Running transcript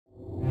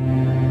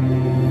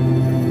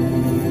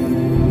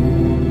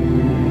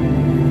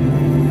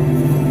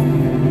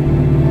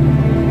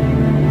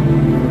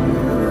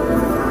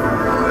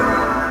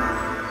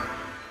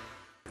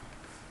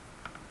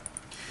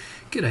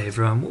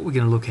everyone, what we're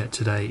going to look at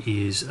today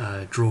is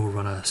drawer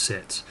runner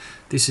sets.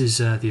 This is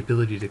the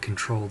ability to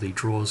control the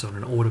drawers on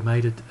an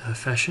automated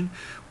fashion.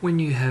 When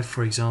you have,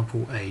 for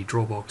example, a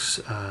drawer box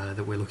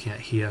that we're looking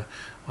at here,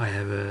 I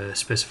have a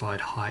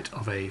specified height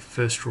of a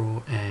first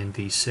drawer and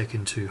the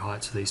second two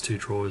heights of these two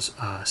drawers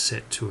are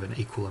set to an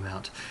equal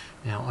amount.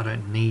 Now I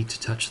don't need to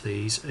touch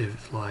these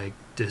if I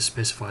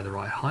specify the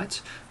right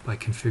height by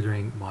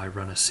configuring my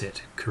runner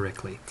set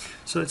correctly.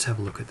 So let's have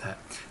a look at that.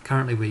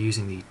 Currently we're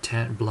using the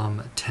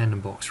Blum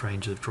Tandem Box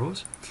range of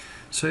drawers.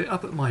 So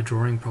up at my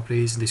drawing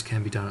properties, this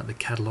can be done at the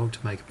catalogue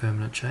to make a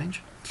permanent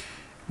change.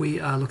 We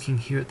are looking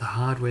here at the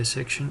hardware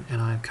section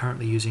and I am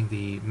currently using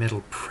the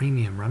metal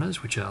premium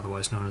runners, which are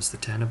otherwise known as the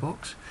Tandem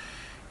Box.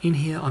 In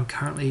here I'm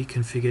currently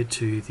configured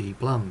to the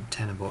Blum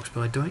Tandem Box,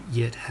 but I don't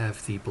yet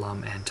have the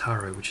Blum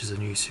Antaro, which is a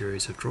new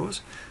series of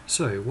drawers.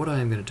 So what I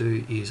am going to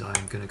do is I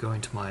am going to go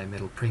into my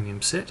metal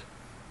premium set,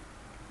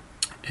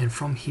 and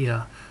from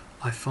here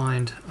I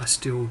find I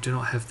still do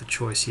not have the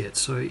choice yet.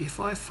 So if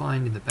I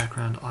find in the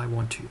background I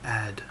want to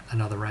add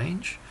another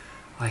range,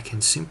 I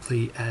can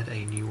simply add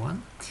a new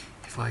one.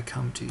 If I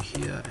come to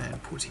here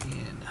and put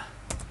in,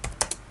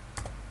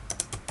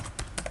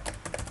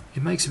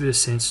 it makes a bit of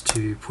sense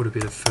to put a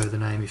bit of further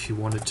name if you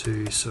wanted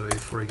to. So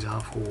for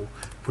example,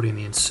 put in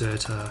the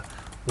inserter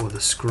or the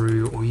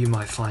screw, or you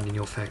might find in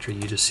your factory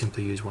you just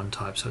simply use one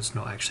type so it's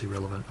not actually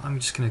relevant. I'm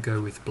just going to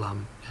go with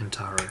Blum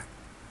Antaro.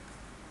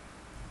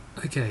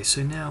 Okay,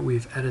 so now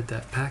we've added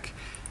that pack.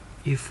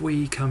 If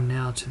we come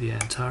now to the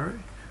Antaro,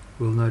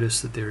 we'll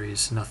notice that there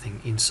is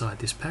nothing inside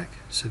this pack,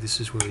 so this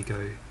is where we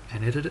go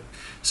and edit it.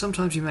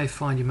 Sometimes you may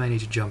find you may need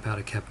to jump out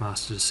of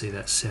CabMaster to see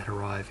that set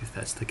arrive if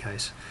that's the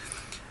case.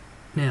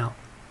 Now,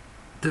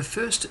 the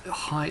first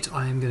height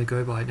I am going to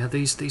go by, now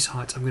these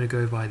heights I'm going to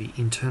go by the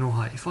internal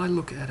height. If I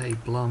look at a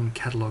Blum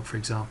catalogue, for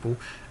example,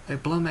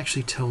 Blum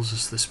actually tells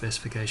us the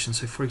specification.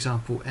 So for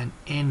example, an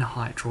N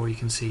height drawer you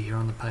can see here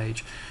on the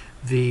page,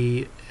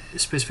 the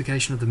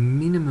specification of the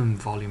minimum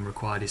volume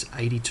required is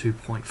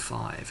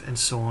 82.5, and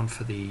so on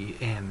for the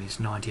M is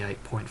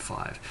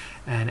 98.5.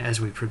 And as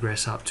we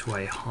progress up to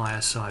a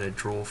higher sided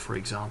drawer, for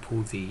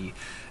example, the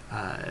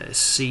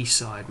C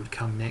side would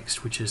come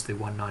next, which is the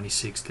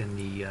 196, then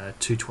the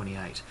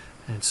 228,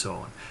 and so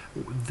on.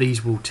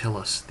 These will tell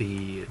us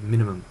the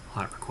minimum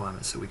height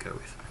requirements that we go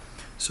with.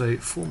 So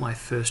for my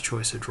first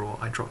choice of drawer,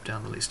 I drop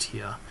down the list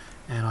here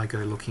and I go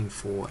looking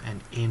for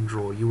an N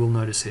drawer. You will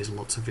notice there's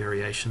lots of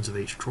variations of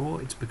each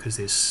drawer. It's because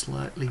there's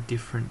slightly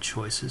different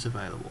choices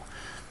available.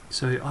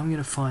 So I'm going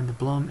to find the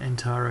Blum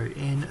Antaro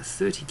N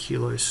 30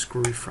 kilo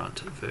screw front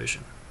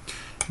version.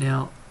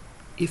 Now,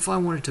 if I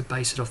wanted to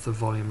base it off the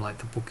volume like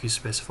the book is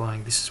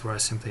specifying, this is where I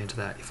simply enter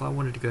that. If I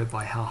wanted to go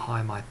by how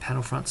high my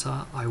panel fronts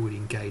are, I would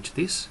engage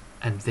this,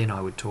 and then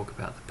I would talk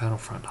about the panel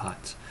front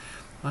heights.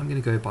 I'm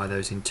going to go by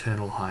those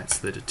internal heights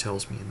that it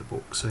tells me in the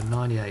book. So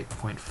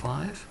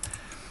 98.5.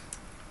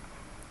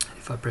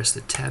 If I press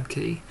the tab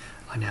key,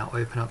 I now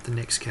open up the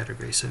next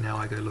category. So now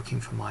I go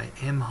looking for my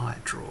M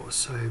height drawer.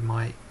 So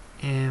my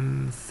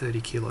M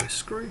 30 kilo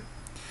screw.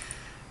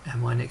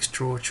 And my next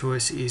drawer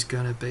choice is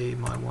going to be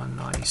my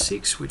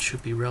 196, which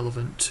should be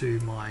relevant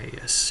to my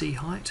C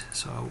height.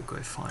 So I will go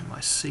find my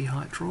C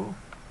height drawer.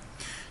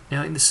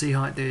 Now in the C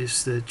height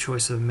there's the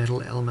choice of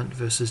metal element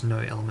versus no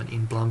element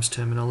in Blum's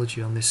terminology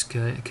on this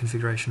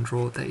configuration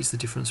drawer. That is the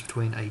difference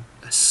between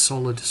a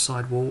solid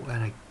sidewall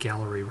and a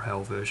gallery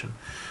rail version.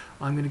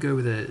 I'm going to go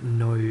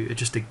with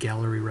just a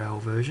gallery rail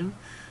version.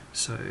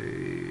 So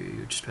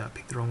you just about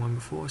picked the wrong one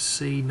before.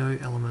 C no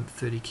element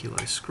 30 kilo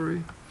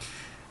screw.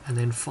 And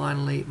then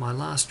finally, my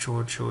last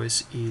drawer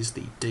choice is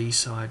the D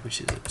side, which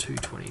is a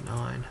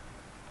 229,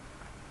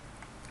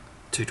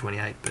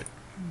 228, but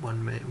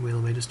 1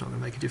 millimeter is not going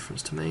to make a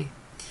difference to me.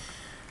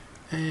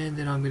 And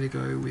then I'm going to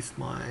go with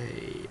my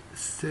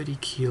 30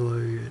 kilo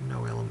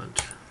no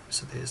element.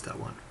 So there's that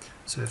one.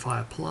 So if I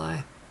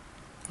apply,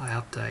 I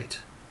update,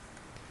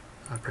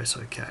 I press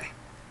OK.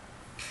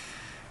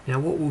 Now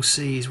what we'll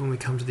see is when we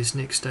come to this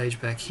next stage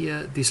back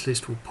here, this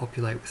list will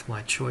populate with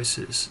my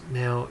choices.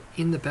 Now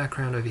in the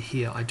background over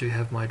here I do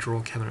have my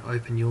drawer cabinet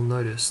open. You'll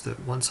notice that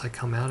once I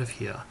come out of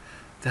here,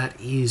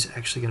 that is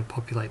actually going to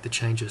populate the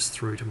changes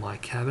through to my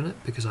cabinet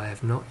because I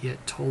have not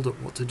yet told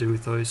it what to do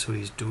with those, so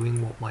it is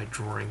doing what my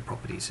drawing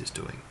properties is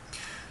doing.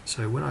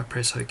 So when I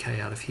press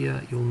OK out of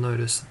here, you'll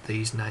notice that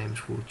these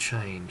names will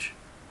change.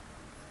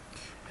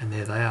 And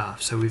there they are.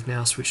 So we've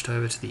now switched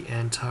over to the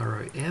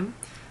Antaro M,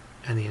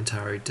 and the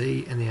Antaro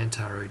D, and the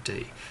Antaro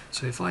D.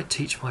 So if I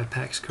teach my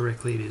packs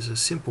correctly, it is a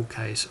simple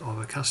case of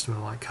a customer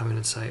might come in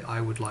and say,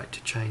 I would like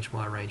to change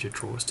my range of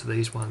drawers to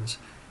these ones,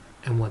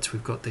 and once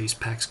we've got these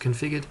packs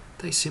configured,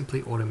 they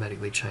simply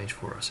automatically change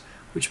for us,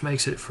 which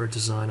makes it for a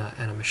designer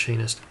and a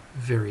machinist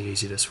very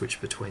easy to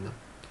switch between them.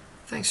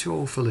 Thanks you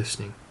all for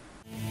listening.